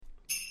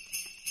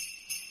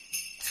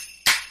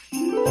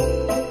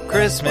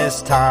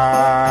Christmas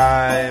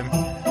time.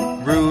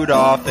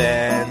 Rudolph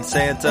and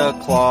Santa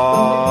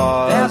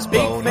Claus. That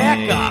big fat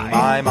boning guy.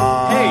 My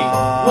mom. Hey,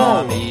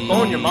 whoa,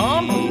 bone your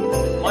mom?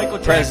 Michael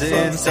Jackson.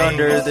 Presents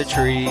under the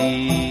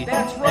tree.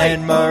 That's right.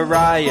 And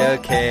Mariah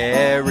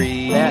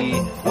Carey.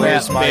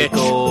 Where's that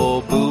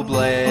Michael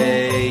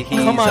Bublé? He's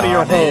Come out of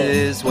your on hole.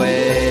 his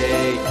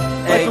way.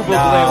 Michael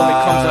Bublé only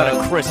comes out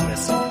at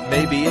Christmas.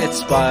 Maybe it's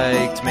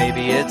spiked,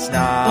 maybe it's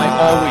not. I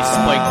always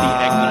spike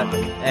the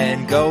eggnog.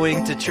 And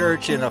going to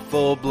church in a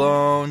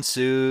full-blown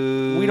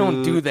suit. We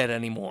don't do that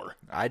anymore.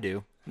 I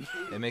do.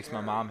 It makes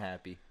my mom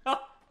happy.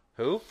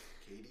 Who?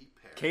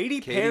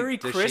 Katy Perry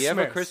Does Christmas. she have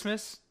a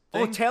Christmas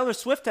thing? Oh, Taylor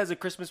Swift has a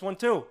Christmas one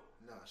too.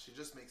 No, she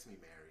just makes me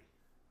merry.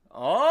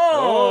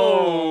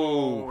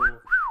 Oh.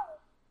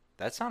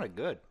 That sounded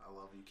good. I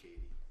love you, Katie.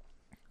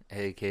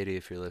 Hey, Katie,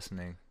 if you're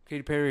listening.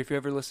 Katy Perry, if you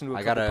ever listen to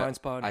I Couple Pines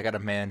Pod. got a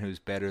man who's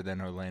better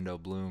than Orlando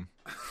Bloom.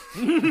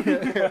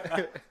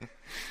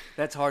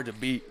 That's hard to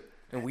beat,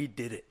 and we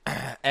did it.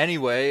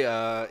 Anyway,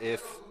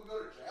 if...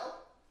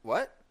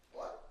 What?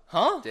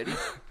 Huh? Did he?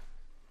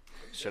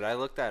 Should I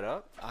look that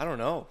up? I don't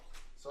know.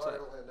 Sorry,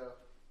 Orlando.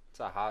 It's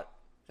a hot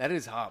That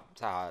is hot.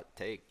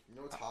 take. You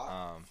know what's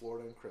hot?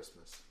 Florida and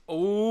Christmas.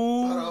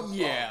 Oh,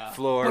 yeah.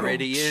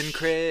 Floridian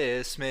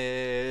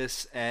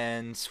Christmas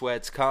and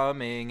sweat's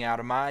coming out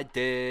of my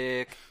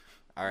dick.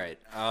 All right.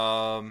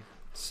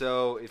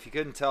 So if you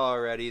couldn't tell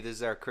already, this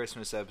is our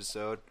Christmas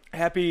episode.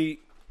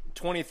 Happy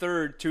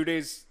 23rd, 2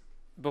 days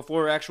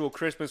before actual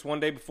Christmas, 1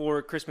 day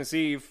before Christmas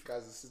Eve.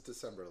 Guys, this is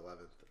December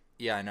 11th.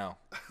 Yeah, I know.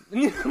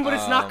 But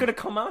it's not going to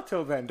come out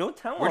till then. Don't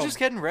tell them. We're just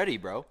getting ready,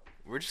 bro.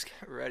 We're just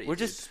getting ready. We're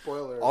just...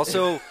 Spoiler.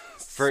 Also,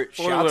 for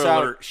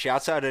Spoiler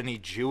shouts out any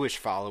Jewish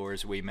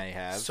followers we may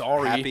have.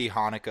 Sorry. Happy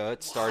Hanukkah.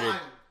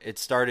 It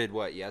started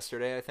what,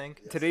 yesterday, I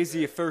think? Today's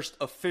the first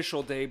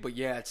official day, but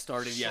yeah, it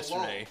started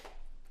yesterday.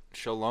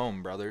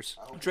 Shalom, brothers.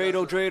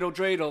 Dreidel, dreidel,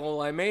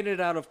 dreidel. I made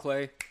it out of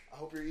clay. I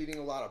hope you're eating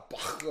a lot of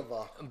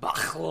baklava.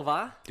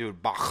 Baklava?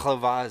 Dude,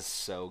 baklava is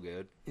so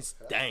good. It's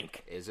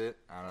dank. Is it?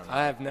 I don't know.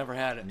 I have never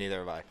had it.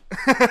 Neither have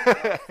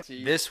I.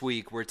 This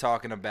week, we're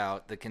talking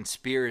about the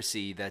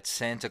conspiracy that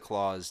Santa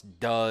Claus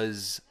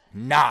does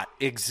not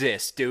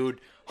exist,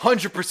 dude.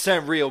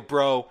 100% real,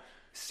 bro.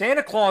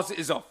 Santa Claus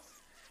is a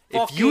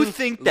If you fucking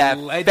think that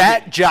legend.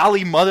 fat,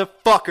 jolly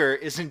motherfucker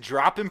isn't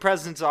dropping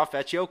presents off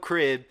at your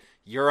crib,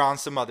 you're on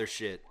some other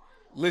shit.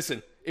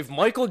 Listen, if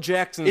Michael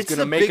Jackson's It's going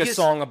to the make a biggest-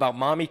 song about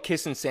mommy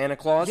kissing Santa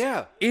Claus,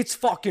 Yeah. it's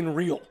fucking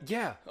real.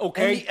 Yeah.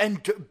 Okay.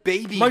 And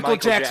baby Michael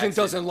Jackson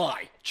doesn't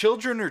lie.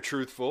 Children are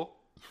truthful.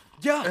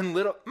 Yeah. And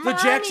little... The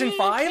Jackson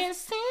 5?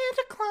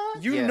 Santa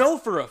Claus. You Yeah. know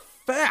for a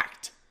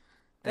fact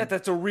that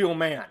that's a real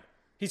man.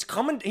 He's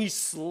coming. He's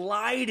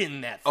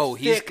sliding that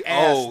thick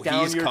ass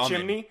down he's your coming.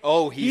 chimney.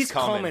 Oh, he's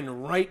coming.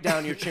 coming right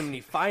down your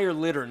chimney, fire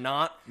lit or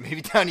not.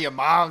 Maybe down your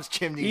mom's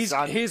chimney,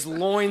 son. His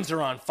loins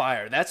are on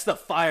fire. That's the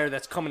fire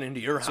that's coming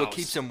into your house. So it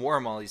keeps him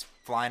warm while he's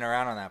flying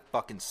around on that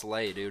fucking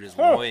sleigh, dude. His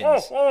loins.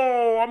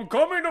 Oh, I'm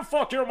coming to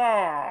fuck your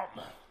mom.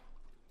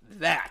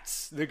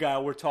 That's the guy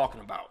we're talking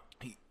about.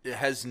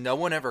 Has no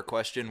one ever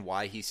questioned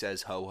why he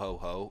says ho ho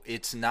ho?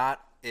 It's not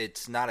a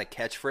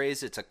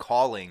catchphrase. It's a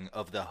calling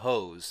of the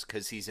hoes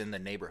because he's in the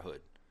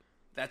neighborhood.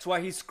 That's why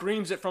he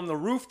screams it from the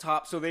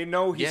rooftop so they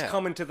know he's Yeah.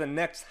 coming to the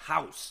next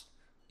house.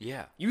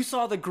 Yeah. You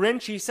saw the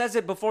Grinch. He says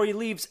it before he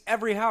leaves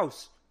every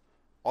house.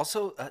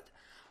 Also,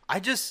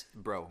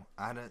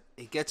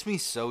 it gets me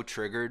so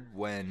triggered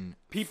when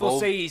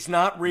People say he's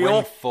not real.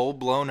 When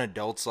full-blown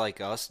adults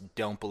like us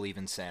don't believe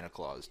in Santa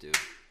Claus, dude.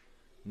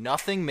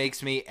 Nothing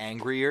makes me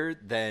angrier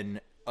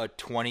than a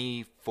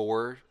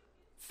 24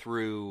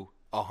 through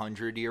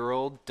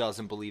 100-year-old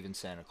doesn't believe in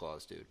Santa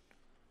Claus, dude.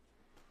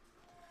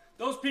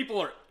 Those people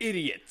are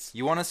idiots.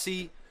 You want to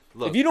see...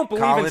 Look, If you don't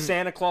believe in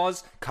Santa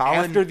Claus Colin-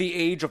 after the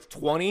age of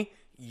 20,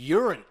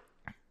 you're an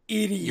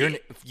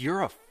idiot.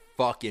 You're a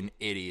fucking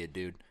idiot,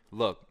 dude.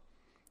 Look,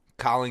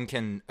 Colin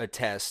can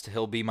attest.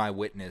 He'll be my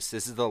witness.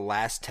 This is the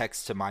last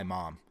text to my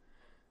mom.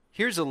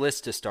 Here's a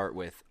list to start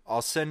with.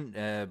 I'll send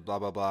blah,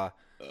 blah, blah.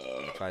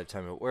 If I have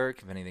time at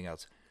work, if anything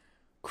else.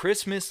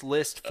 Christmas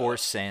list for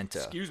Santa.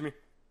 Excuse me.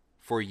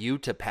 For you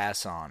to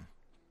pass on.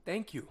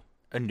 Thank you.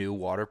 A new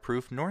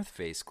waterproof North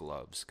Face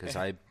gloves, because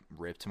I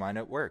ripped mine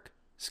at work.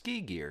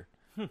 Ski gear.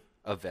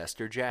 A vest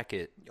or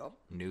jacket. Yup.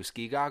 New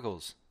ski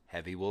goggles.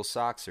 Heavy wool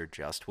socks or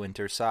just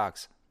winter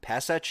socks.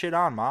 Pass that shit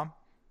on, Mom.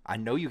 I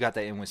know you got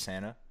that in with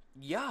Santa.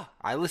 Yeah.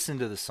 I listen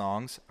to the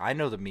songs. I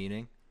know the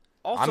meaning.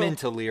 Also, I'm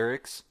into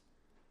lyrics.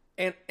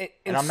 And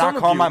I'm not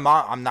calling my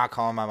mom. I'm not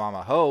calling my mom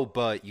a hoe,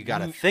 but you got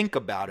to think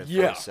about it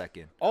for a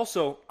second.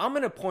 Also, I'm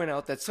going to point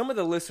out that some of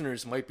the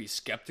listeners might be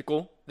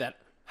skeptical that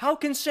how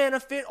can Santa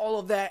fit all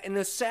of that in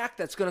a sack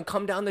that's going to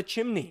come down the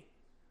chimney?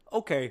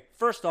 Okay,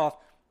 first off,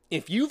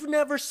 if you've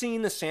never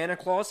seen the Santa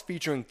Claus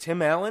featuring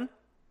Tim Allen,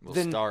 Well,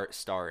 then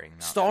starring.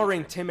 Not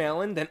starring featuring. Tim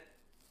Allen, then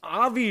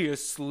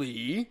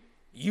obviously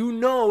you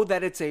know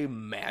that it's a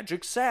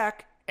magic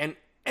sack, and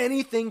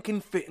Anything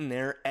can fit in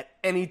there at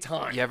any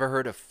time. You ever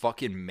heard of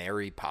fucking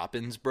Mary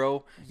Poppins,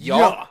 bro?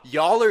 Yeah.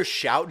 Y'all are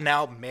shouting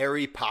out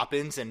Mary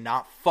Poppins and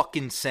not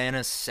fucking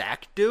Santa's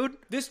sack, dude?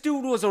 This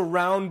dude was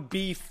around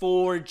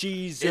before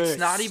Jesus. It's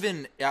not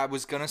even, I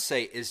was gonna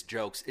say, is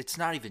jokes. It's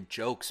not even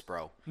jokes,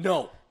 bro.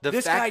 No. The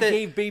This fact guy that-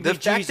 gave baby the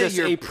fact that Jesus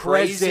you're a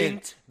praising-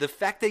 present. The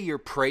fact that you're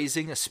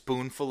praising a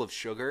spoonful of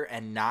sugar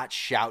and not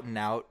shouting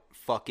out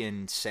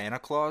fucking Santa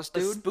Claus, A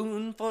dude.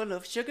 spoonful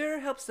of sugar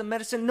helps the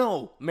medicine.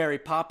 No, Mary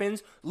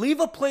Poppins.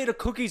 Leave a plate of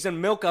cookies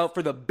and milk out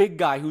for the big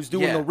guy who's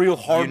doing the real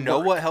hard work. You know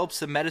what helps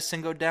the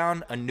medicine go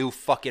down? A new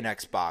fucking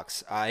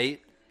Xbox,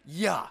 alright?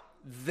 Yeah,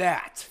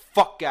 that.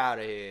 Fuck out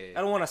of here.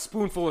 I don't want a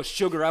spoonful of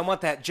sugar. I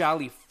want that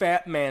jolly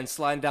fat man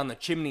sliding down the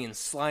chimney and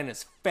sliding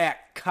his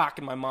fat cock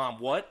in my mom.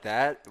 What?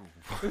 That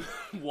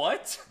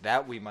What?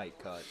 that we might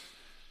cut.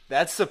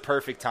 That's the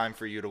perfect time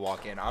for you to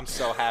walk in. I'm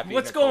so happy.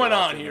 What's Nicole going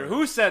walked on in here? the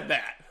Who said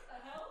that?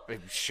 It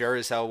sure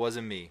as hell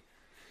wasn't me.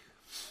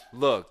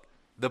 Look,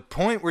 the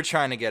point we're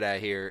trying to get at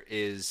here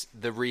is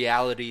the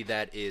reality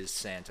that is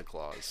Santa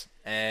Claus.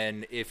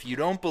 And if you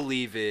don't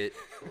believe it,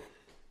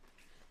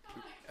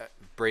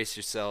 brace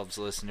yourselves,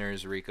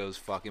 listeners. Rico's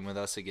fucking with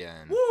us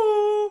again.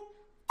 Woo!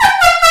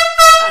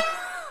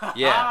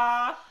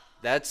 Yeah.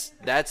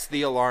 That's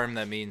the alarm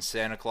that means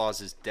Santa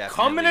Claus is definitely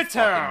Coming to fucking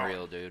town.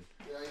 real, dude.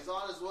 Yeah, he's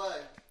on his way.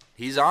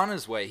 He's on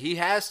his way. He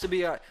has to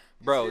be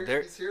bro,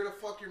 He's here to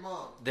fuck your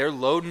mom. they're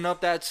loading up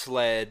that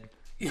sled,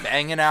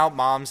 banging out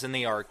moms in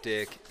the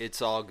Arctic.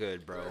 It's all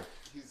good, bro.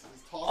 He's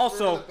tossing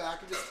Also- her in the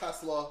back of his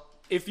Tesla.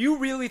 If you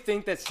really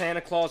think that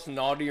Santa Claus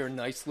naughty or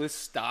nice list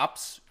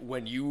stops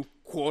when you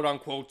quote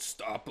unquote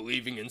stop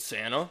believing in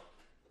Santa,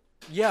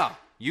 yeah,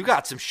 You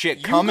got some shit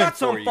you coming got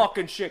some for you.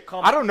 fucking shit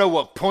coming. I don't know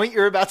what point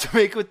you're about to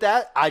make with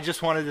that. I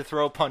just wanted to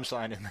throw a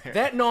punchline in there.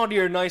 That naughty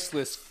or nice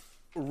list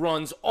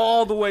runs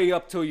all the way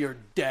up till you're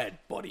dead,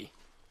 buddy.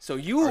 So Are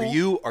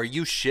you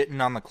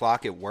shitting on the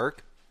clock at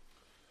work?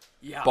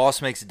 yeah, Boss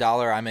makes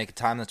 $1, I make a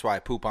time. That's why I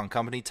poop on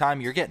company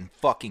time. You're getting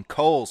fucking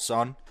coal,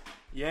 son.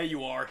 yeah,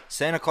 you are.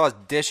 Santa Claus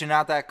dishing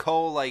out that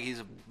coal like he's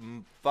a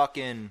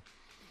fucking.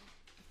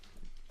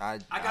 I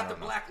I got the don't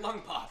know. black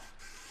lung pop.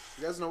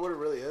 You guys know what it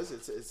really is?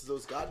 It's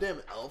those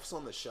goddamn elves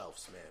on the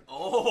shelves, man.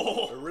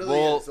 Oh, It really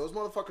Well- is. Those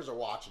motherfuckers are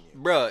watching you.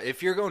 Bruh,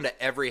 if you're going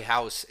to every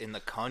house in the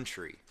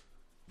country,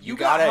 You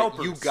got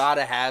helpers. you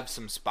gotta have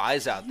some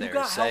spies out You there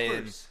got saying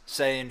helpers.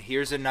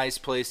 here's a nice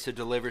place to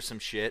deliver some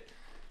shit.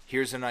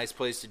 Here's a nice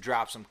place to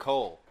drop some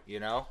coal, you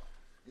know?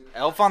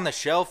 Elf on the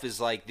Shelf is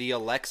like the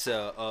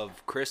Alexa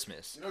of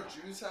Christmas. You know,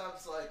 Jews have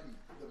like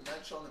the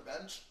bench on the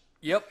bench.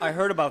 yep, I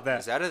heard about that.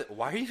 Is that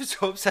why are you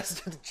so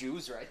obsessed with the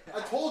Jews right now?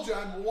 I told you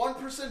I'm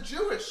 1%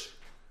 Jewish.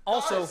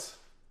 Also, Guys.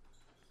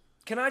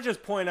 can I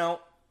just point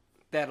out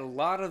that a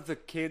lot of the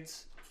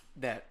kids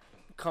that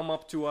come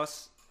up to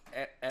us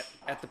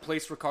at the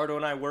place Ricardo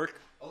and I work,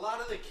 A lot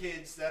of the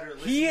kids that are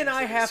listening he and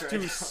I to have this to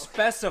right now-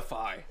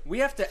 specify. We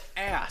have to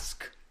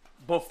ask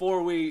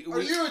before we Are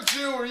you a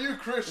Jew or are you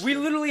Christian? we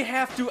literally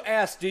have to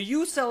ask, do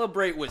you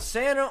celebrate with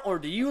Santa or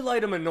do you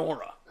light a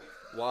menorah?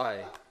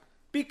 Why?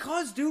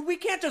 Because, dude, we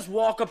can't just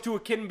walk up to a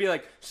kid and be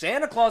like,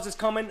 Santa Claus is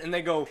coming, and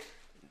they go,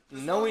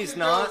 no, he's Kid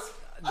not. goes,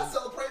 I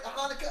celebrate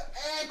Hanukkah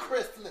and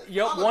Christmas.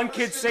 Yup, I'm a one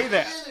kid Christian say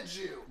that. and a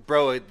Jew.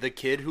 Bro, the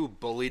kid who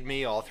bullied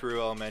me all through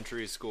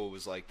elementary school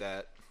was like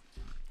that.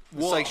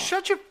 It's like,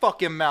 shut your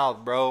fucking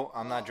mouth, bro.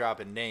 I'm not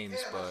dropping names,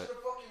 Damn, I but... should have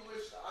fucking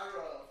wished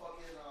Ira a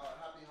fucking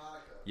happy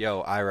Hanukkah.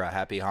 Yo, Ira,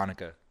 happy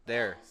Hanukkah.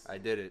 There, I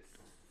did it.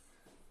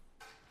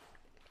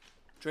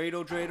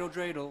 Dreidel, dreidel,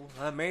 dreidel,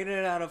 I made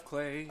it out of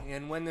clay,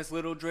 and when this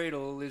little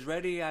dreidel is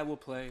ready, I will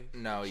play.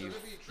 No, Shouldn't you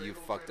it be you dreidel,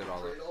 fucked it dreidel, all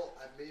up. dreidel?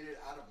 I made it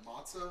out of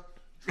matzah.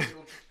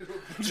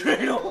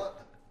 Dreidel,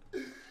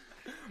 Dreidel.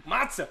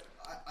 Matzah!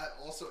 I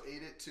also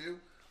ate it too.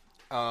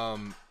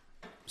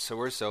 So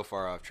we're so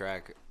far off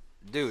track.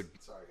 Dude,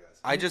 Sorry, guys.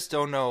 I just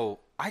don't know.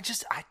 I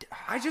just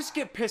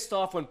get pissed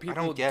off when people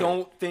don't get it.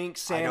 don't think I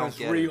Santa's don't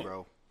get real. it,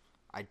 bro.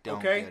 I don't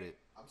Okay? get it.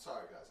 I'm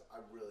sorry, guys. I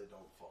really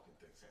don't fucking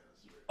think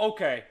Santa's real.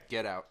 Okay,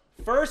 Get out.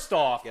 first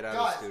off, Get out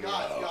Guys, of the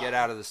studio. guys. Get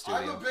out of the I'm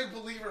studio. a big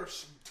believer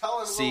of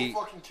telling a See,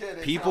 little fucking kid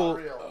it's people- not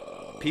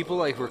real. People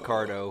like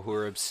Ricardo who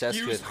are obsessed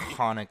Excuse with me.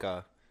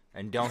 Hanukkah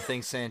and don't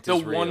think the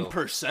Santa's real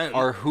 1%.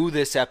 are who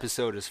this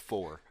episode is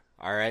for.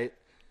 All right,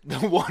 the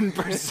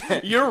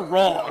 1%. You're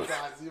wrong.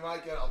 Guys, you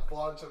might get a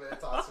bunch of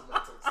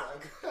anti-Semitics.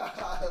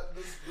 Like,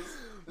 this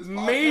podcast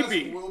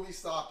Maybe. will be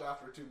stopped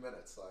after 2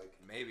 minutes. Like,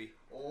 Maybe.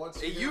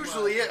 once It you hear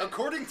usually, my-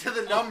 according to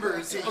the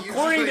numbers, it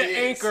According to usually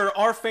is. Anchor,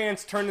 our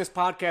fans turn this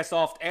podcast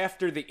off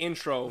after the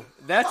intro.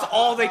 That's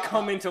all they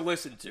come in to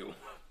listen to.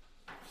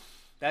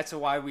 That's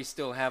why we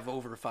still have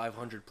over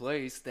 500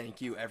 plays.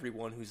 Thank you,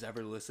 everyone who's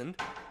ever listened.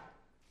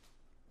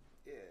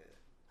 Yeah.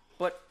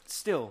 But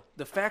still,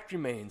 the fact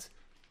remains,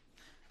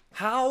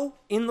 how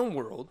in the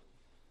world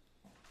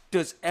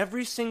does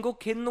every single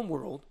kid in the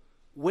world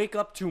wake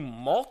up to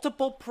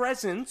multiple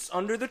presents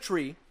under the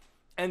tree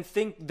and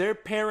think their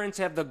parents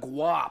have the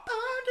guap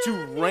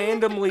to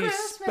randomly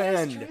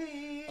spend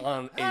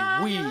on a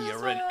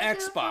Wii or an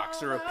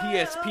Xbox or a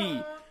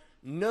PSP?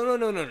 No.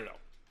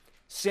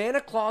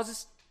 Santa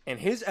Claus and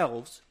his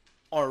elves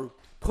are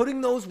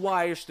putting those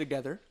wires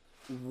together,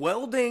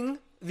 welding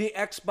the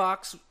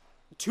Xbox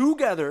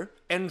together,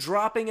 and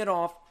dropping it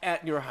off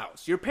at your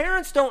house. Your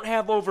parents don't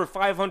have over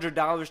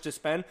 $500 to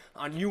spend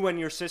on you and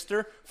your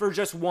sister for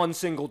just one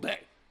single day.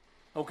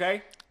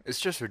 Okay? It's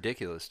just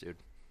ridiculous, dude.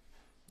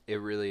 It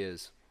really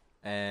is.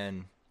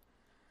 And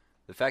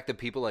the fact that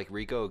people like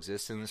Rico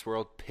exist in this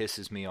world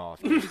pisses me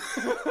off, dude.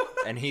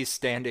 And he's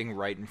standing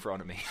right in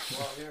front of me.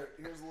 Well,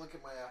 here's a look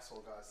at my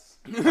asshole, guys.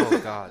 Oh,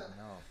 God,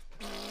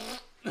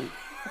 no.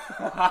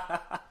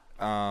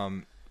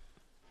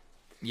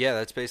 Yeah,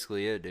 that's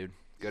basically it, dude.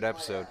 Good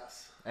episode.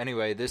 ass.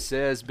 Anyway, this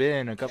has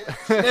been a couple...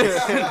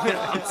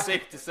 It's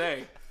safe to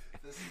say.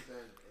 This has been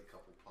a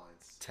couple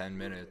pints. 10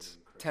 minutes.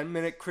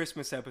 10-minute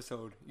Christmas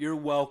episode. You're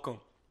welcome.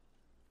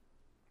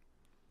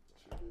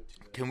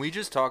 Can we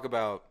just talk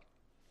about...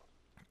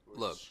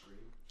 Look,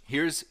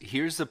 here's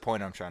the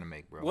point I'm trying to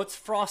make, bro. What's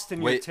frosting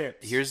your Wait,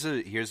 tips? here's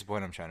the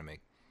point I'm trying to make.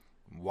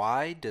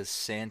 Why does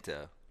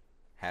Santa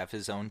have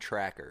his own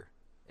tracker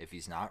if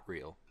he's not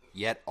real?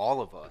 Yet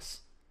all of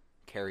us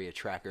carry a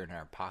tracker in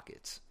our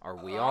pockets. Are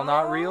we all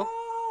not real?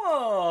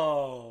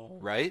 Oh.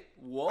 Right?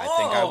 Whoa. I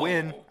think I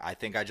win. I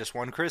think I just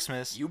won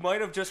Christmas. You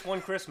might have just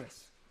won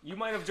Christmas. You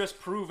might have just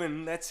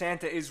proven that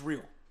Santa is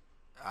real.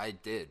 I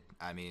did.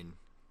 I mean,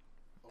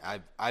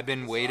 I've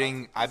been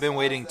waiting. I've been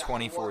waiting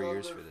 24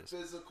 years for this.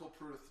 Physical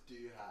proof do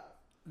you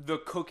have? The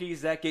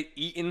cookies that get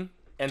eaten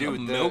and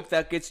Dude, the the- milk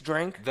that gets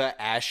drank. The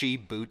ashy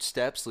boot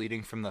steps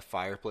leading from the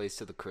fireplace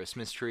to the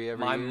Christmas tree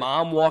every My year.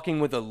 mom walking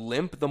with a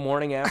limp the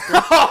morning after.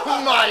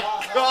 Oh my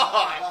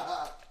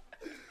God!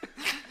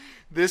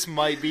 This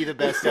might be the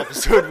best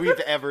episode we've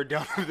ever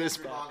done of this.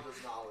 Your mom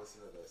does not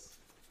listen to this.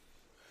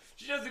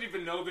 She doesn't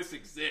even know this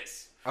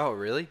exists. Oh,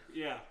 really?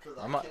 Yeah. Because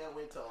I'm I a- can't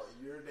wait till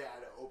your dad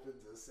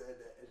opens a Santa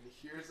and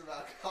hears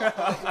about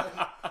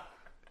Colin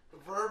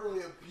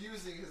verbally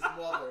abusing his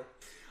mother.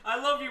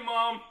 I love you,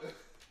 Mom.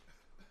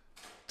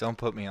 Don't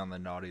put me on the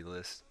naughty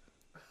list.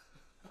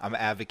 I'm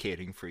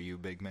advocating for you,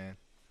 big man.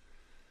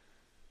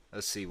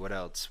 Let's see, what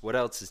else? What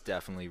else is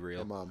definitely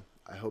real? Hey, Mom,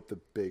 I hope the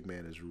big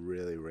man is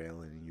really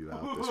railing you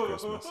out this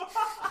Christmas.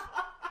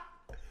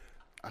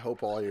 I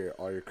hope all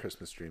your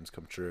Christmas dreams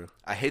come true.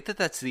 I hate that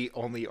that's the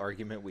only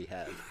argument we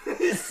have.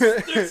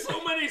 There's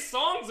so many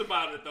songs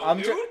about it, though,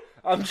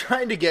 I'm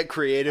trying to get I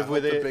creative hope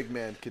with the it. big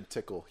man can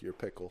tickle your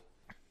pickle.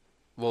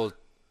 Well,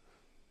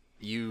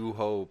 you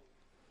hope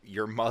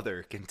your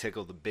mother can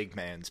tickle the big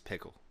man's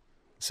pickle.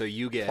 So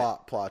you get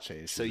Plot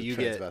change. so She's a you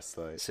get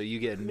transvestite. so you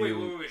get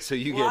new Wait. so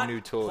you Plot- get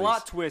new toys.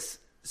 Plot twist.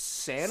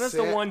 Santa's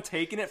the one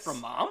taking it from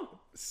Mom?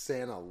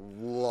 Santa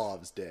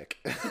loves dick.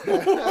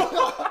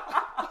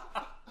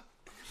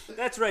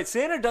 That's right.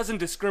 Santa doesn't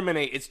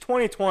discriminate. It's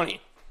 2020.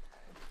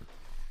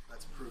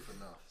 That's proof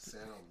enough.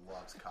 Santa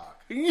loves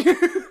cock.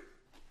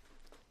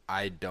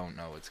 I don't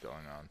know what's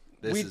going on.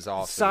 This We- is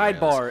off the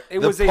sidebar. rails. It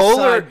The was a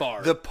Polar-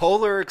 sidebar. The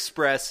Polar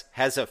Express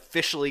has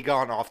officially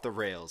gone off the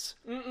rails.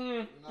 No,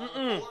 the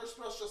Polar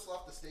Express just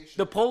left the station.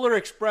 The Polar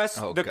Express,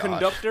 Oh, the God.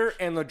 conductor,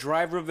 and the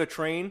driver of the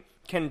train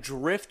can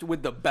drift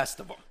with the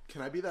best of them.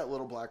 Can I be that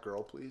little black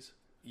girl, please?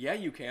 Yeah,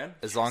 you can.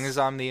 As long as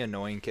I'm the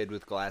annoying kid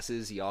with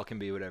glasses, y'all can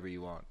be whatever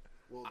you want.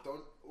 Well,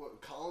 don't. Well,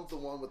 Colin's the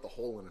one with the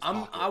hole in his I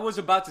pocket. was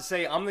about to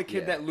say, I'm the kid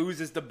Yeah. that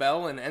loses the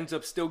bell and ends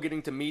up still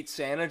getting to meet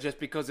Santa just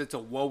because it's a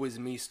woe is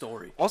me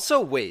story. Also,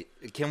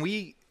 wait, can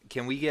we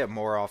get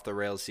more off the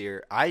rails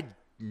here? I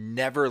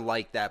never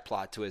liked that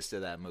plot twist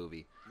of that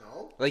movie.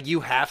 No? Like,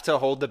 you have to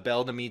hold the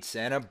bell to meet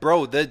Santa,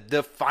 bro.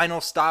 The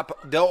final stop,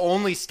 the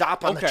only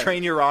stop on the Okay.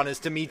 train you're on is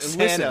to meet Listen.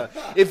 Santa.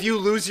 If you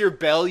lose your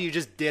bell, you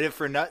just did it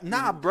for nothing.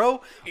 Nah,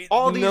 bro.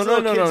 All these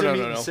little kids are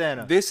meeting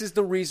Santa. This is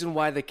the reason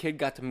why the kid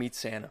got to meet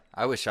Santa.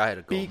 I wish I had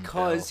a golden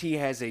Because bell. he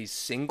has a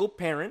single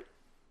parent,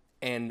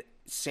 and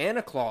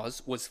Santa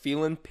Claus was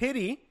feeling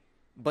pity,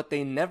 but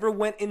they never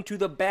went into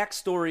the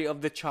backstory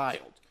of the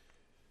child.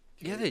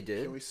 Yeah, they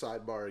did. Can we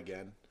sidebar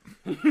again?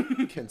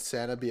 Can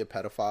Santa be a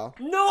pedophile?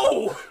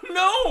 No!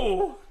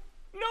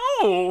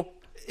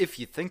 If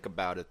you think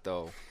about it,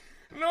 though.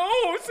 No!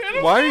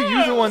 Santa Why are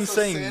you the one So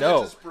saying Santa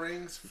no? just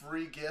brings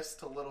free gifts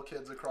to little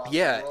kids across the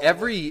Yeah, world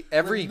every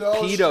with no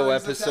pedo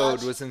strings episode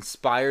attached? was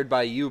inspired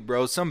by you,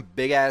 bro. Some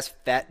big ass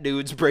fat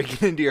dudes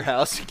breaking into your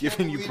house and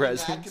giving you Believe in that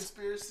presents.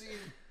 conspiracy,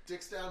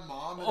 dicks down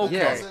mom, and Okay.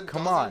 then Yeah, doesn't,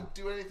 come doesn't on.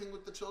 do anything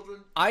with the children.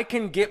 I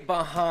can get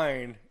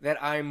behind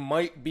that I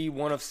might be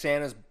one of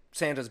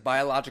Santa's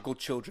biological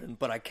children,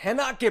 but I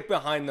cannot get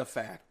behind the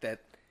fact that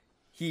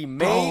he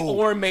may Bro.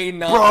 or may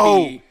not Bro,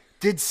 be.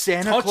 did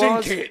Santa touching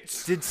Claus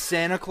kids. Did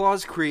Santa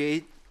Claus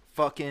create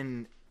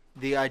fucking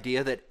the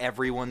idea that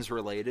everyone's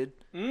related?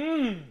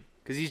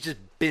 Because he's just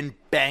been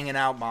banging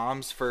out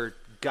moms for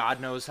God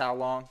knows how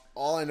long.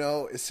 All I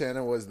know is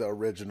Santa was the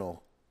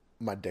original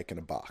 "my dick in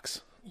a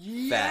box."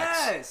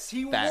 Yes,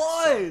 he Facts,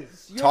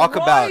 was. You're Talk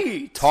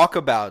right.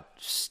 about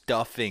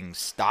stuffing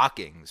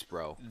stockings,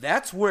 bro.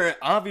 That's where it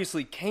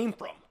obviously came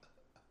from.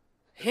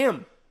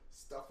 Him.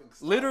 Stuffing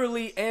stuff.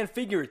 Literally and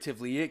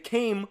figuratively, it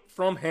came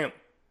from him.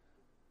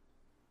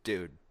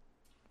 Dude,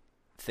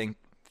 think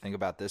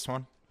about this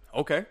one.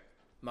 Okay.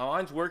 My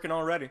mind's working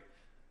already.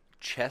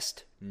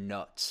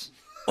 Chestnuts.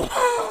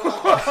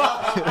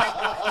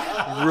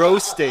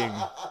 Roasting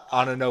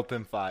on an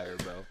open fire,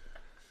 bro.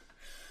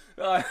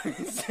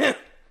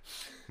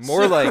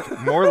 More like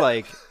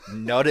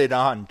nutted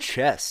on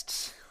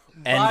chests.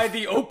 By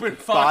the open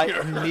By,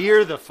 fire.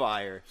 near the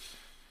fire.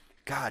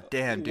 God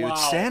damn, dude. Wow.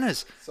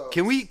 Santa's.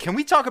 Can we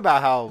talk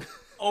about how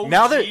OG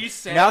now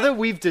Santa. that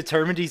we've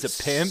determined he's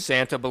a pimp?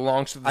 Santa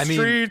belongs to the I mean,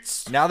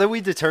 streets. now that we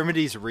determined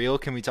he's real,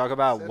 can we talk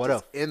about what a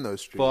Santa's in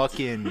those streets.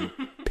 fucking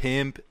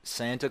pimp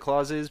Santa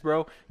Claus is,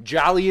 bro?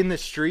 Jolly in the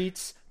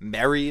streets,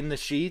 merry in the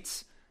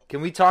sheets. Can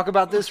we talk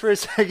about this for a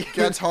second?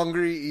 Gets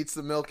hungry, eats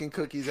the milk and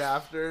cookies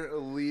after,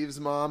 leaves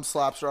mom,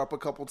 slaps her up a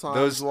couple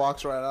times,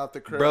 walks right out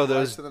the crib, Bro,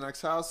 runs to the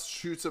next house,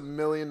 shoots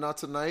 1,000,000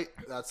 nuts a night.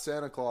 That's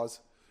Santa Claus.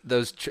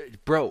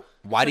 Bro,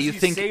 why do you He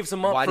think saves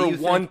them up why for do you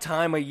think- one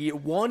time a year,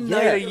 one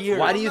night a year?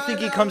 Why do you think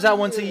he comes out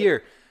once a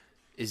year?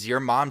 Is your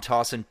mom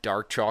tossing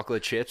dark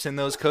chocolate chips in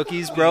those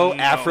cookies, bro?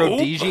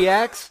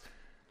 Aphrodisiacs?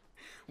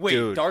 Wait,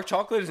 Dude. dark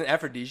chocolate is an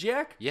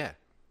aphrodisiac? Yeah.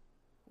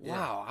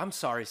 Wow, I'm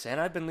sorry,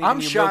 Santa. I've been leaving I'm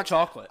you milk shocked.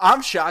 chocolate.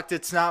 I'm shocked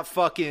it's not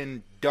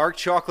fucking dark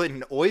chocolate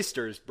and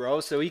oysters, bro,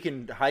 so he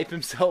can hype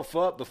himself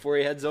up before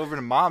he heads over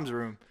to mom's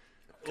room.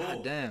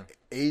 God damn.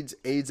 AIDS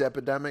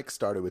epidemic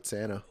started with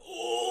Santa.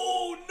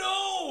 Oh,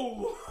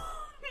 no!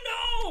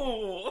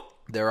 No!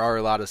 There are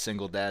a lot of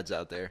single dads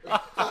out there.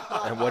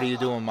 And what do you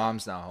do when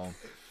mom's not home?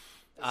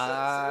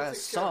 I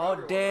saw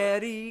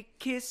Daddy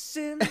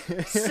kissing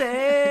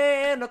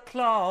Santa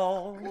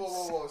Claus.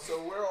 Whoa.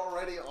 So we're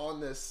already on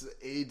this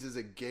AIDS is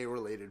a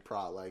gay-related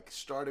plot. Like,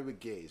 started with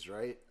gays,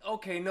 right?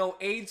 Okay, no,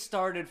 AIDS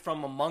started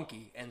from a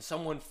monkey and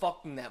someone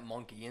fucking that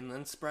monkey and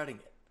then spreading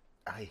it.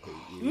 I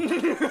hate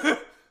you.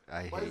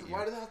 I hate you.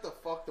 Why did they have to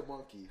fuck the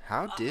monkey?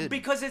 How did?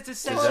 Because it's a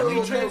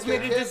sexually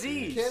transmitted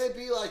disease. Can it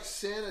be like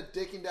Santa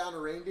dicking down a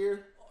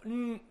reindeer?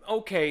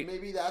 Okay.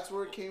 Maybe that's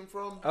where it came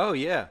from. Oh,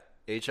 yeah.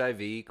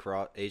 HIV AIDS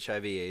crossed from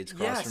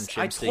Yes, chimps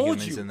to I told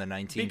humans you. in the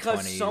 1920s.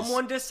 Because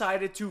someone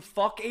decided to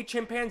fuck a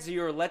chimpanzee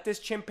or let this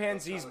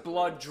chimpanzee's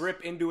blood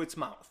drip into its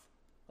mouth.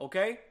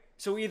 Okay?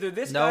 So either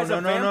this guy's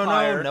a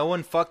vampire... No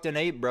one fucked an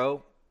ape,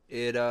 bro.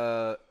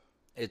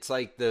 It's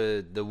like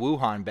the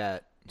Wuhan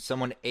bat.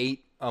 Someone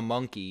ate a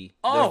monkey.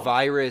 Oh. The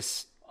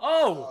virus.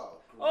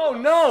 Oh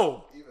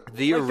no!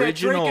 The Like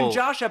original. that Drake and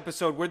Josh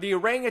episode where the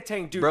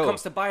orangutan dude Bro,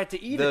 comes to buy it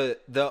to eat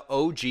it. The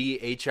OG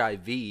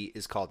HIV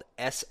is called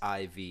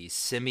SIV,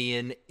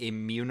 Simian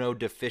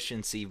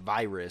Immunodeficiency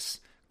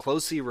Virus,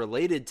 closely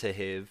related to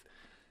HIV,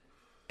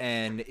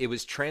 and it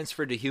was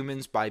transferred to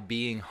humans by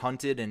being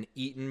hunted and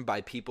eaten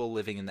by people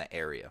living in the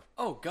area.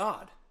 Oh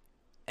God!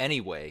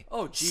 Anyway,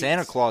 Oh, jeez.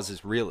 Santa Claus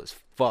is real as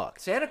fuck.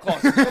 Santa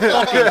Claus is a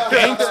fucking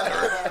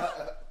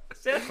gangster.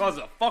 Santa Claus is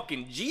a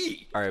fucking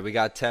G. All right, we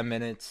got 10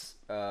 minutes.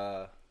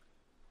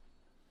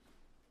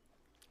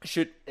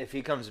 Should If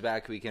he comes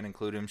back, we can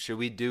include him. Should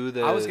we do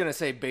the... I was gonna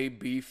say Babe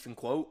Beef and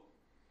quote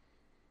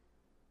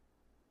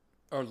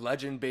or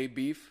Legend Babe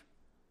Beef.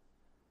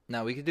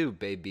 No, we could do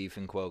Babe Beef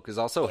and quote, because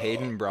also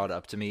Hayden brought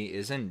up to me,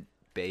 isn't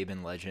Babe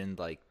and Legend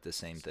like the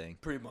same thing?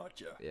 Pretty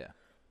much, yeah. Yeah.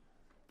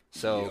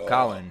 So,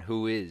 Colin,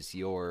 who is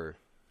your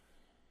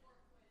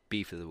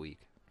beef of the week?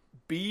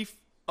 Beef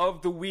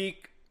of the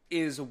week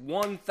is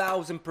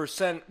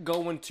 1,000%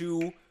 going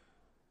to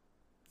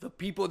the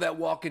people that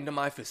walk into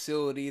my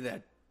facility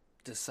that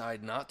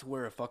decide not to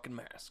wear a fucking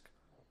mask.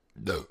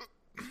 No.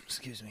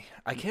 Excuse me.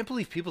 I can't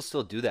believe people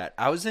still do that.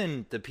 I was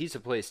in the pizza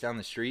place down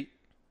the street.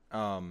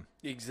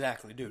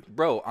 Exactly, dude.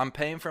 Bro, I'm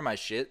paying for my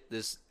shit.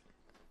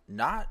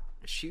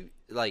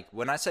 Like,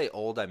 when I say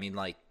old, I mean,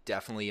 like,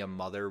 definitely a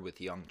mother with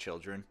young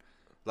children.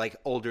 Like,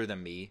 older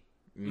than me.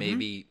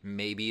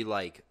 Maybe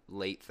like,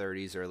 late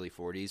 30s, early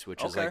 40s,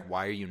 which is Okay. like,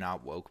 why are you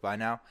not woke by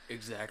now?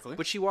 Exactly.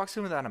 But she walks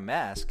in without a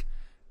mask,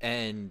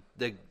 and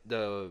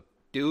the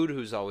dude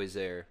who's always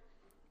there,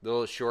 the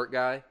little short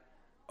guy,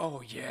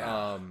 Oh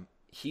yeah.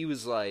 he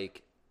was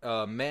like,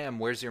 ma'am,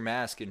 where's your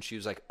mask? And she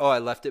was like, oh, I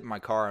left it in my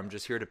car. I'm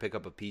just here to pick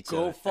up a pizza.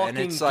 Go and fucking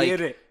it's like,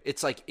 get it.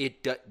 It's like,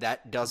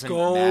 that doesn't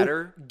Go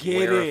matter. get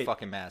Wear a it.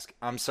 fucking mask.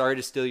 I'm sorry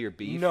to steal your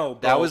beef. No,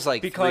 that bro, was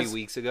like 3 because-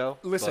 weeks ago.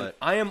 Listen, but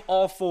I am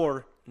all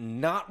for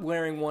not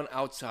wearing one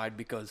outside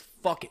because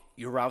fuck it,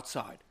 you're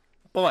outside.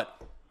 But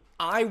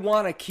I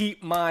want to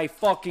keep my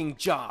fucking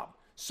job.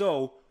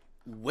 So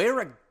wear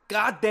a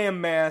goddamn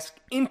mask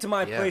into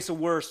my Yeah. place of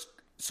work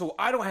so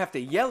I don't have to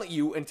yell at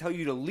you and tell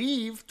you to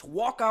leave to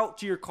walk out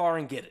to your car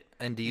and get it.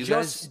 And do you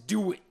Just guys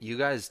do it. You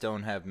guys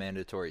don't have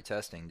mandatory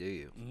testing, do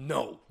you?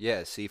 No.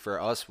 Yeah, see, for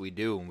us, we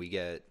do, and we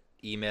get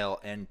email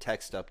and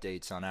text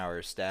updates on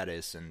our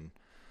status, and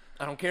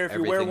I don't care if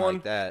you wear Everything one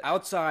like that.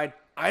 outside.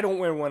 I don't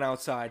wear one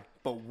outside,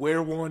 but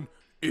wear one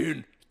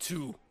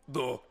into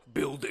the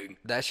building.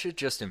 that shit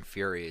just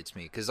infuriates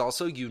me. Because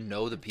also,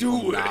 the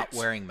people Do not it.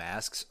 wearing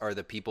masks are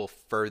the people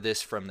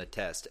furthest from the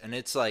test. And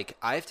it's like,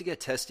 I have to get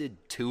tested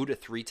 2 to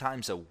 3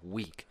 times a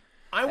week.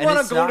 I And want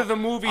it's to go not- to the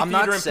movie I'm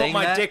not theater and put saying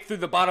my that. dick through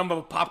the bottom of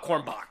a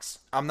popcorn box.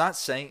 I'm not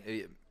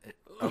saying...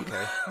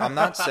 Okay. I'm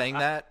not saying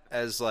that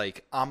as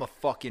like I'm a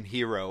fucking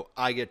hero.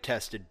 I get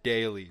tested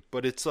daily,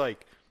 but it's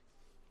like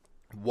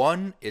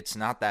one, it's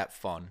not that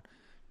fun.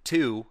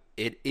 Two,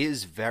 it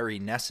is very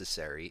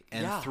necessary.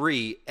 And Yeah.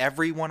 three,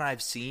 everyone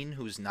I've seen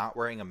who's not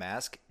wearing a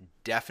mask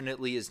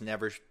definitely has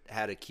never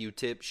had a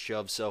Q-tip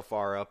shoved so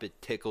far up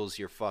it tickles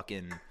your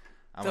fucking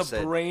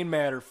The brain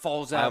matter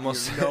falls out of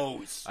your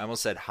nose. I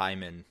almost said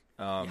hymen.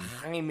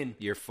 Hymen.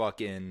 Your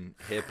fucking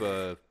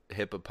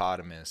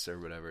hippopotamus or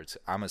whatever.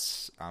 I'm a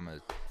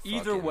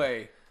Either fucking-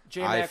 way, I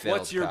J-Mac, failed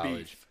what's your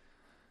college.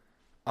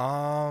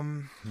 beef?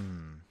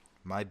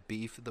 My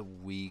beef of the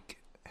week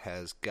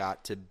has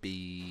got to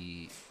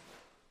be,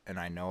 and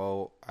I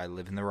know I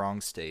live in the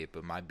wrong state,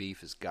 but my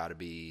beef has got to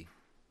be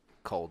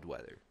cold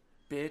weather.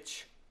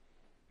 Bitch.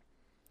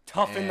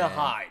 Toughen the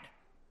And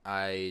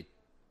hide.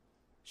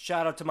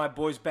 Shout out to my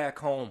boys back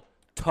home.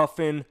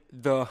 Toughen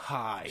the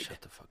hide.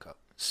 Shut the fuck up.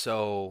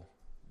 So,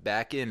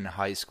 back in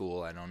high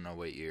school, I don't know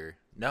what year.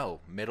 No,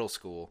 middle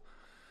school,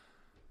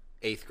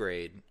 8th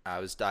grade, I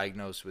was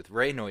diagnosed with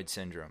Raynaud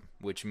syndrome,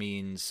 which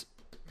means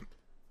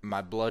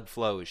my blood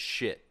flow is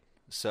shit.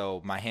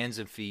 So, my hands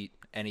and feet,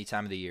 any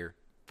time of the year,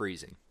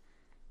 freezing.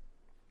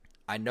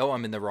 I know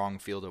I'm in the wrong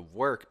field of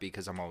work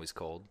because I'm always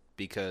cold,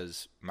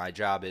 because my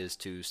job is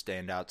to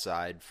stand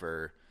outside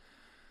for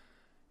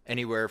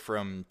anywhere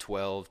from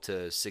 12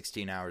 to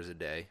 16 hours a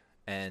day.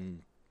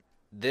 And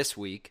this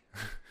week,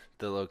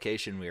 the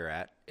location we were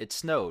at, it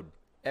snowed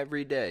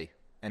every day,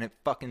 and it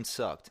fucking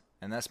sucked.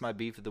 And that's my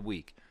beef of the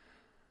week.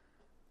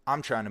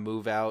 I'm trying to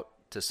move out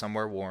to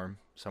somewhere warm,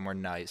 somewhere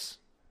nice.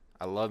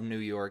 I love New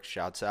York,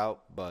 shouts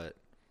out, but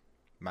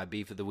my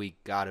beef of the week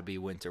gotta be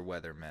winter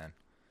weather, man.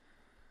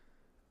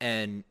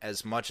 And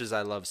as much as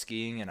I love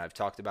skiing, and I've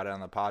talked about it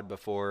on the pod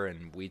before,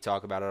 and we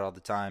talk about it all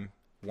the time,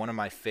 one of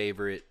my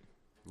favorite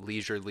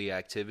leisurely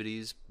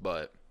activities,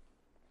 but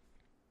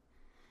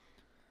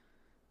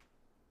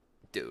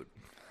dude,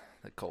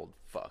 the cold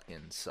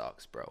fucking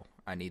sucks, bro.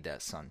 I need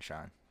that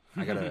sunshine.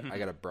 I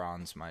gotta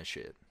bronze my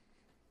shit.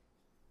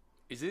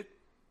 Is it?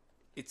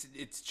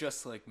 It's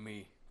just like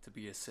me to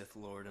be a Sith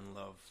Lord and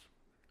love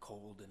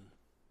cold and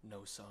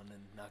no sun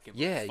and not give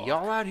Yeah, a fuck.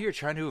 y'all out here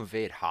trying to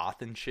invade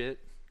Hoth and shit.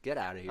 Get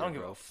out of here, I don't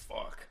give bro. a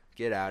fuck.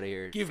 Get out of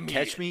here. Give me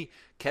catch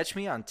it.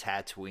 me on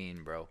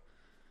Tatooine, bro.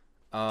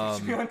 Me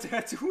on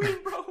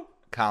Tatooine, bro.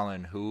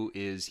 Colin, who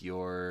is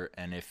your,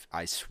 and if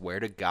I swear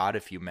to God,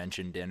 if you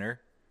mention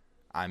dinner,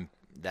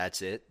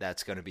 that's it.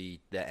 That's gonna be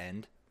the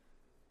end.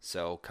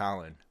 So,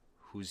 Colin,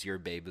 who's your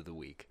babe of the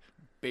week?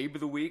 Babe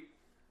of the week,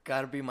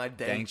 gotta be my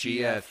Dank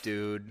GF. GF,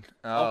 dude.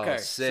 Oh, Okay,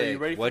 so sick. you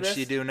ready for What'd this?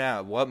 she do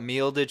now? What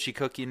meal did she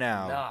cook you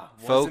now? Nah,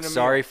 wasn't Folks, a meal.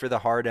 sorry for the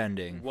hard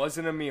ending.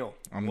 Wasn't a meal.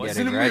 I'm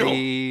Wasn't getting a meal.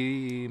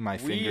 ready. My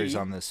fingers We-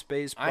 on the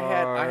space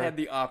bar. I had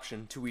the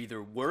option to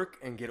either work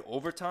and get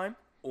overtime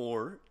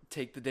or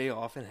take the day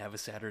off and have a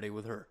Saturday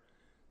with her.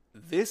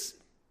 This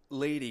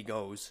lady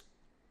goes,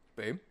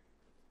 babe,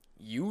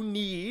 you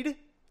need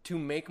to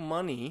make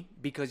money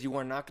because you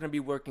are not going to be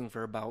working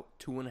for about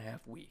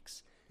 2.5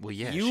 weeks. Well,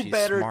 yeah, you she's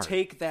better smart.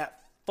 take that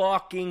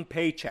fucking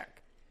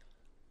paycheck.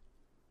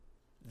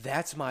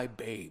 That's my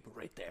babe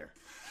right there.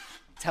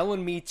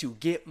 Telling me to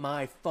get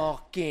my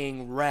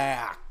fucking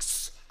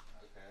racks.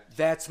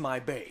 That's my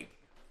babe.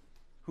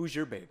 Who's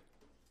your babe?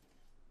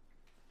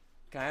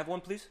 Can I have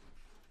one, please?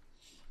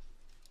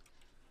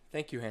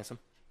 Thank you, handsome.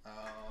 My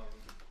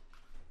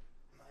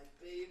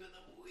babe of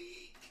the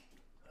week.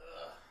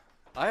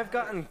 I have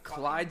gotten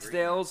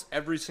Clydesdales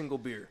every single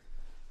beer.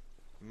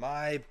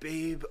 My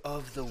babe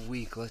of the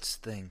week. Let's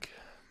think.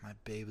 My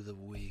babe of the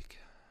week.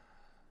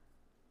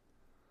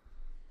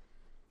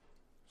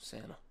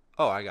 Santa.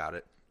 Oh, I got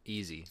it.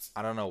 Easy.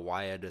 I don't know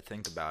why I had to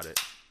think about it.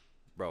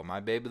 Bro, my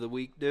babe of the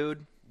week,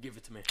 dude, Give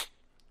it to me.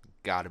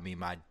 gotta be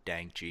my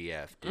dank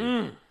GF,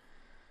 dude.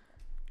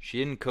 She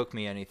didn't cook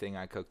me anything.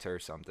 I cooked her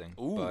something.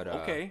 Ooh, but,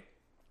 okay.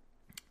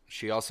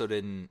 She also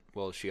didn't.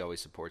 Well, she always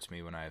supports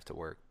me when I have to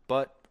work.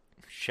 But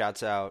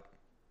shouts out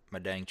my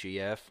dank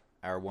GF.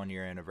 Our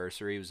 1-year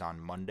anniversary was on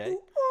Monday,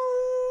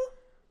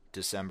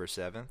 December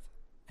 7th.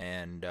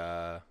 And,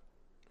 yeah,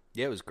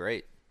 it was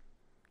great.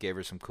 Gave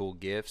her some cool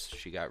gifts.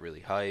 She got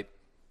really hype.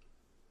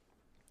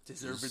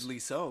 Deservedly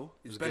so.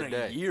 It's was a been good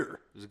a day. year.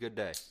 It was a good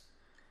day.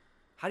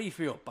 How do you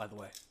feel, by the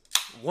way?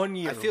 1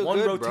 year, I feel one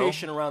good,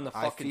 rotation bro. around the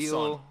fucking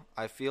sun.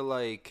 I feel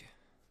like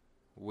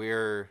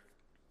we're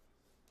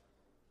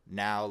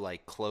now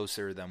like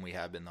closer than we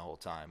have been the whole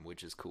time,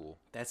 which is cool.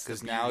 That's the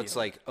because now beauty it's of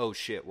like, oh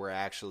shit, we're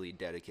actually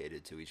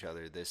dedicated to each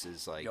other. This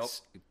is like Yup.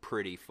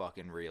 pretty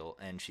fucking real,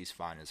 and she's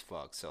fine as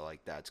fuck. So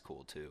like that's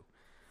cool too.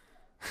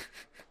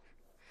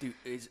 Dude,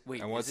 wait,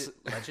 And is what's- it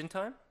legend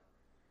time?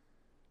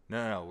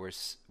 No,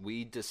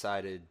 we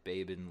decided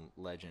Babe and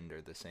Legend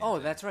are the same. Oh,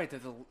 thing. that's right. They're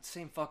the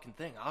same fucking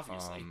thing,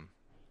 obviously.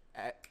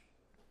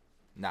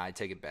 Nah, I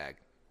take it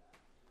back.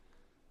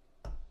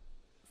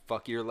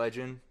 Fuck your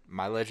legend.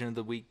 My legend of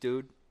the week,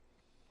 dude.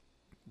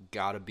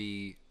 Gotta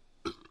be.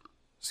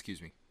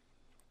 Excuse me.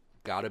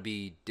 Gotta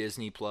be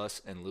Disney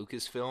Plus and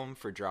Lucasfilm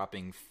for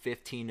dropping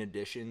 15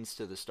 additions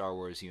to the Star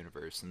Wars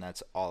universe, and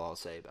that's all I'll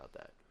say about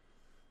that.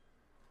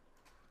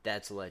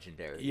 That's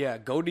legendary. Yeah,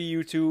 go to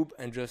YouTube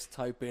and just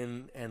type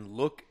in and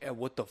look at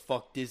what the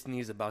fuck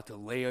Disney's about to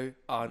lay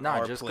on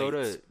our just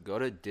plates. go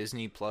to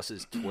Disney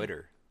Plus's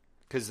Twitter,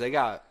 because they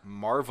got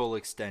Marvel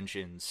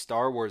extensions,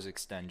 Star Wars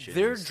extensions,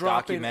 They're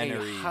dropping a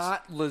documentaries.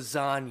 hot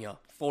lasagna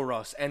for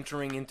us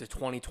entering into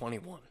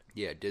 2021.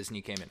 Yeah,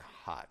 Disney came in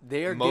hot.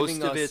 They are most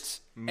giving of us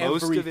it's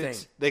most of everything.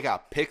 it's they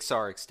got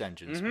Pixar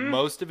extensions.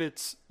 Most of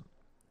it's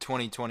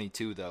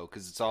 2022 though,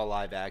 because it's all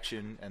live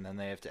action, and then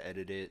they have to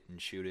edit it and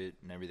shoot it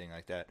and everything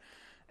like that.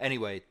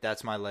 Anyway,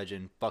 that's my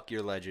legend. Fuck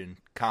your legend,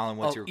 Colin.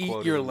 What's your Eat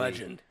quote? your of the week?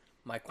 legend.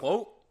 My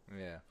quote.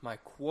 Yeah. My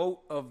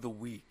quote of the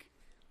week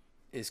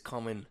is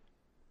coming.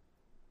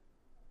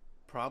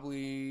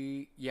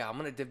 Probably, yeah. I'm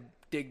gonna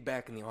dig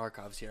back in the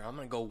archives here. I'm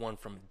gonna go one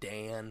from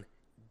Dan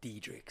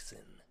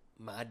Diedrichson,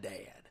 my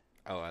dad.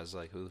 Oh, I was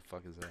like, who the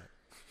fuck is that?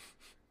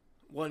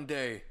 One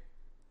day,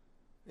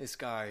 this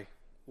guy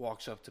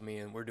walks up to me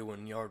and we're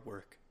doing yard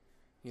work.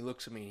 He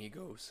looks at me and he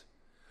goes,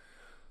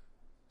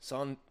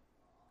 "Son,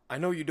 I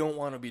know you don't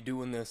want to be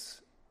doing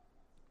this,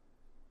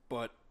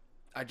 but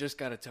I just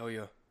got to tell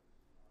you,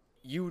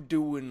 you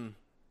doing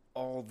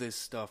all this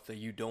stuff that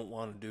you don't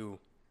want to do,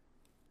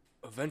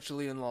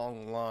 eventually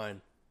along the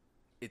line,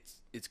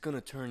 it's going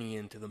to turn you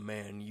into the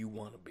man you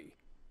want to be."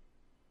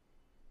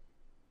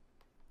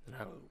 And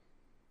I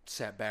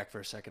sat back for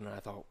a second and I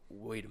thought,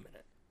 wait a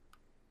minute.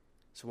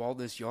 So all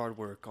this yard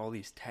work, all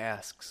these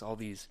tasks, all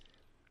these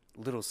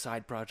little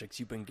side projects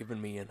you've been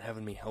giving me and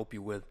having me help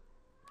you with,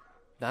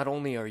 not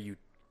only are you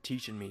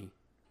teaching me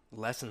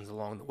lessons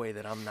along the way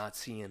that I'm not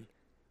seeing,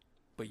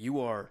 but you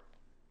are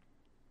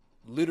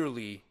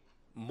literally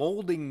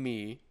molding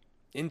me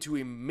into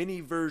a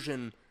mini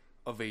version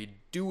of a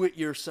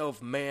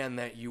do-it-yourself man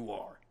that you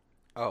are.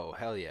 Oh,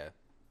 hell yeah.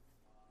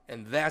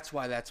 And that's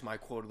why that's my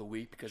quote of the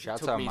week, because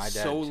Shouts it took out me my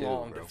dad so too,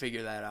 long bro. to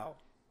figure that out.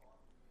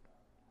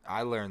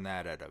 I learned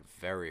that at a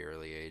very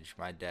early age.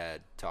 My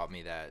dad taught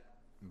me that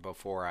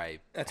before I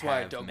That's why I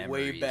have dug way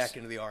memories. back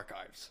into the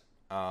archives.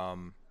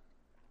 My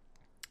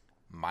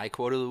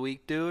quote of the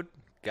week, dude,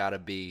 gotta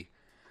be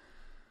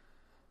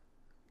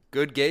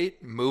good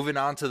gate, moving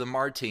on to the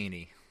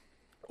martini.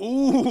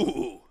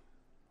 Ooh!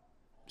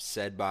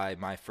 Said by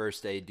my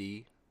first AD,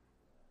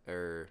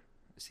 or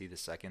is he the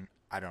second?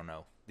 I don't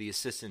know. The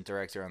assistant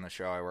director on the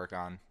show I work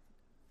on,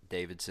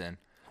 Davidson.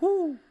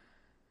 Woo!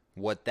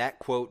 What that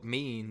quote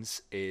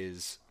means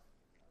is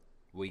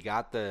we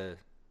got the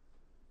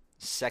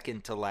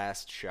second to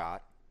last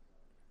shot,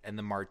 and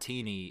the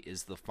martini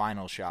is the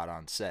final shot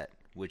on set,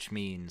 which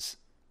means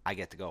I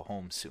get to go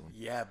home soon.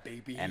 Yeah,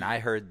 baby. And I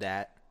heard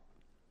that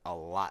a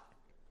lot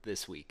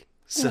this week.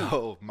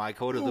 So my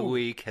quote of the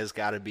week has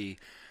got to be,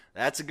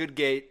 that's a good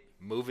gate,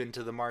 move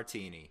into the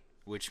martini,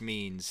 which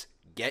means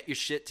get your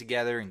shit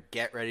together and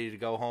get ready to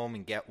go home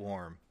and get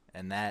warm.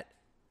 And that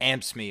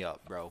amps me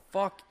up, bro.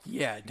 Fuck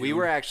yeah, dude. We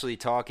were actually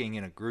talking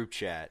in a group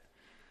chat,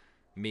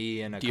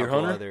 me and a Deer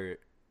couple Hunter? other,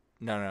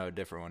 no, a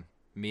different one.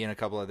 Me and a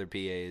couple other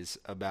PAs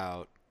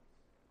about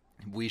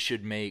we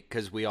should make,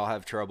 because we all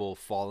have trouble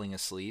falling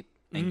asleep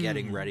and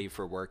getting ready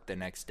for work the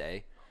next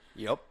day.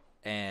 Yep.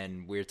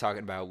 And we were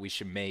talking about we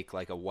should make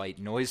like a white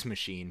noise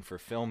machine for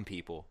film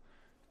people.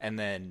 And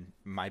then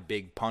my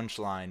big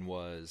punchline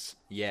was,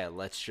 yeah,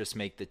 let's just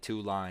make the two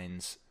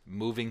lines,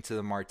 moving to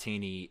the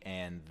martini,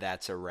 and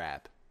that's a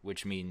wrap,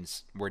 which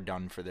means we're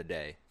done for the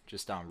day,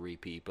 just on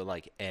repeat, but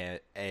like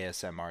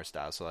ASMR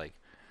style. So like,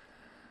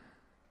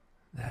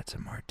 that's a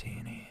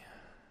martini.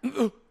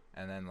 And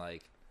then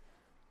like,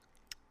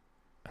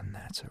 and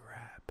that's a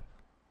wrap,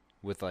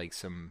 with like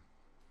some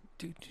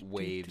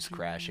waves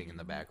crashing in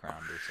the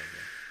background or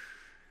something.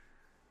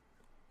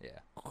 Yeah.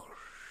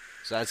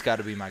 So that's got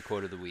to be my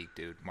quote of the week,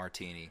 dude.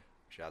 Martini.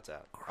 Shouts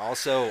out.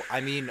 Also,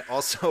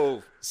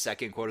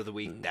 second quote of the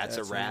week. That's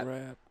a wrap.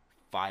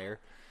 Fire.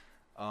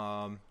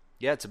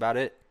 Yeah, it's about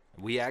it.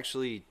 We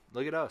actually,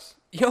 look at us.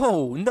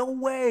 Yo, no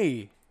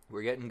way.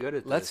 We're getting good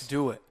at this. Let's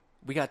do it.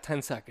 We got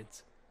 10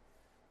 seconds.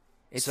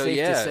 It's So safe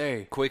yeah, to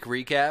say. quick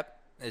recap.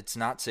 It's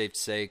not safe to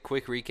say.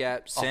 Quick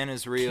recap.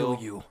 Santa's real.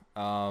 Kill you.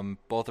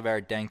 Both of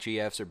our dank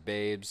GFs are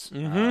babes.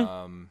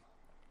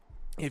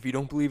 If you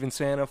don't believe in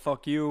Santa,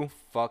 fuck you.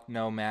 Fuck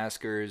no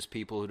maskers,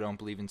 people who don't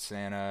believe in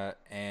Santa,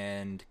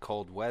 and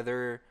cold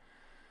weather.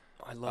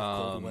 I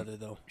love cold weather,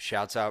 though.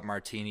 Shouts out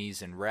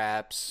martinis and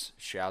wraps.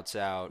 Shouts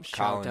out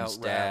Shout Colin's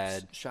out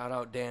dad. Raps. Shout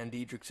out Dan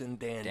Diedrichson.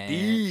 Dan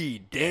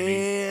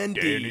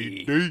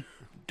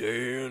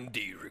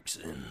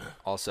Diedrichson.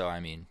 Also, I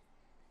mean,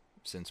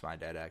 since my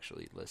dad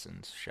actually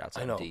listens, shouts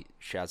I out know.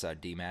 shouts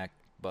out D-Mac.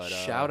 But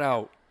Shout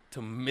out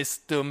to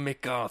Mr.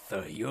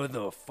 MacArthur. You're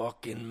the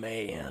fucking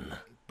man.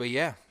 But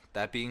yeah,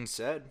 that being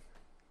said,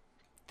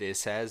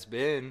 this has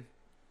been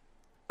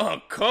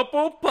A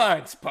Couple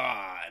Pints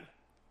Pod.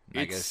 I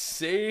It's guess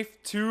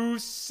safe to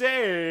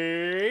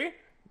say.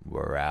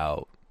 we're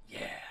out.